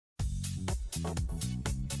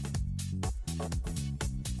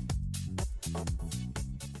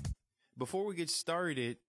Before we get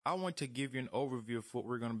started, I want to give you an overview of what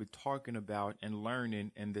we're going to be talking about and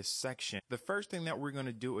learning in this section. The first thing that we're going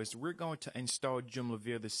to do is we're going to install Joomla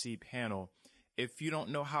via the cPanel. If you don't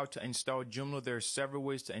know how to install Joomla, there are several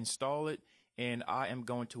ways to install it, and I am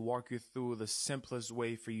going to walk you through the simplest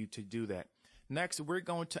way for you to do that. Next, we're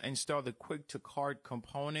going to install the Quick to Cart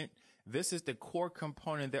component. This is the core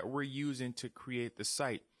component that we're using to create the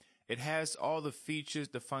site. It has all the features,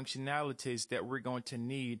 the functionalities that we're going to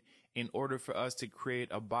need in order for us to create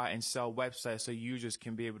a buy and sell website so users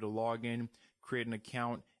can be able to log in, create an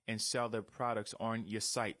account, and sell their products on your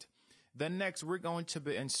site. Then next, we're going to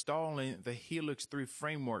be installing the Helix 3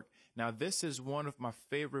 framework. Now, this is one of my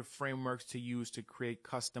favorite frameworks to use to create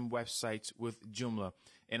custom websites with Joomla.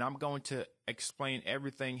 And I'm going to explain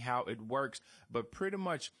everything, how it works. But pretty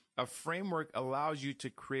much, a framework allows you to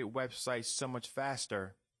create websites so much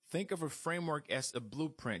faster. Think of a framework as a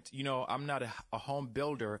blueprint. You know, I'm not a home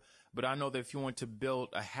builder, but I know that if you want to build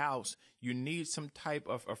a house, you need some type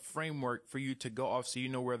of a framework for you to go off so you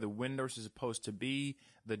know where the windows are supposed to be,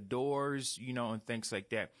 the doors, you know, and things like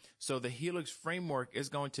that. So the Helix framework is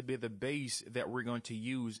going to be the base that we're going to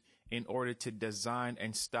use in order to design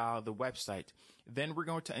and style the website. Then we're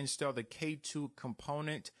going to install the K2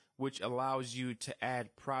 component, which allows you to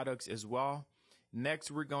add products as well.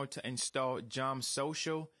 Next, we're going to install Joomla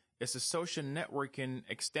Social. It's a social networking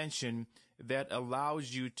extension that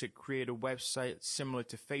allows you to create a website similar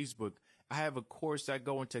to Facebook. I have a course that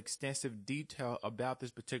go into extensive detail about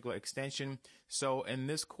this particular extension. So in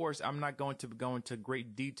this course, I'm not going to go into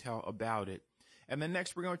great detail about it. And then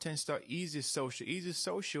next, we're going to install Easy Social. Easy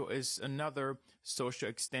Social is another social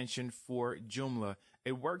extension for Joomla.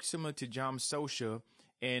 It works similar to Joomla Social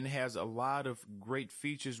and has a lot of great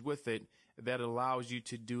features with it that allows you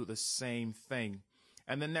to do the same thing.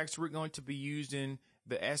 And then next, we're going to be using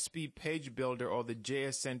the SP page builder or the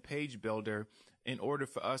JSN page builder in order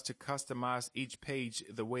for us to customize each page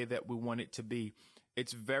the way that we want it to be.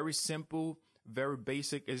 It's very simple, very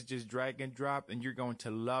basic. It's just drag and drop, and you're going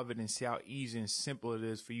to love it and see how easy and simple it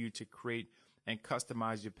is for you to create and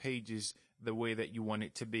customize your pages the way that you want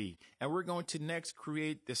it to be. And we're going to next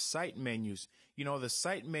create the site menus. You know, the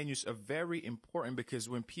site menus are very important because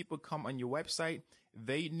when people come on your website,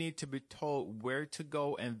 they need to be told where to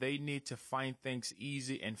go and they need to find things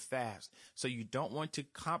easy and fast. So you don't want to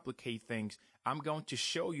complicate things. I'm going to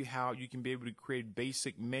show you how you can be able to create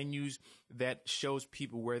basic menus that shows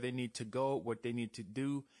people where they need to go, what they need to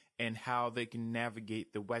do, and how they can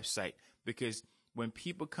navigate the website. Because when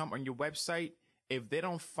people come on your website, if they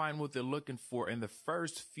don't find what they're looking for in the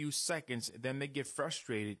first few seconds, then they get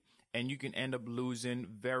frustrated and you can end up losing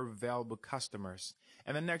very valuable customers.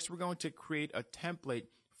 And then next, we're going to create a template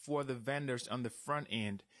for the vendors on the front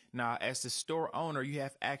end. Now, as the store owner, you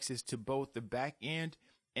have access to both the back end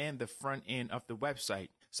and the front end of the website.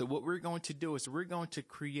 So what we're going to do is we're going to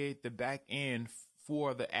create the back end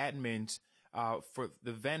for the admins, for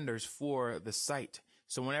the vendors for the site.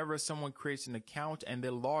 So whenever someone creates an account and they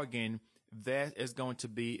log in, that is going to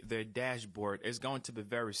be their dashboard. It's going to be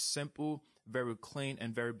very simple, very clean,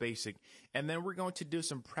 and very basic. And then we're going to do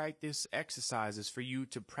some practice exercises for you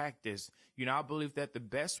to practice. You know, I believe that the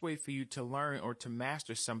best way for you to learn or to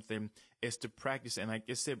master something is to practice. And like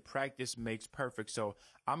I said, practice makes perfect. So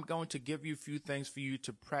I'm going to give you a few things for you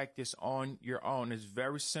to practice on your own. It's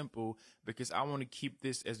very simple because I want to keep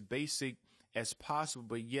this as basic as possible,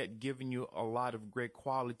 but yet giving you a lot of great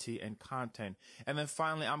quality and content. And then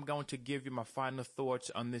finally, I'm going to give you my final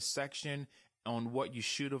thoughts on this section on what you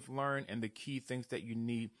should have learned and the key things that you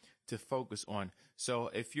need to focus on. So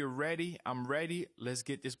if you're ready, I'm ready. Let's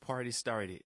get this party started.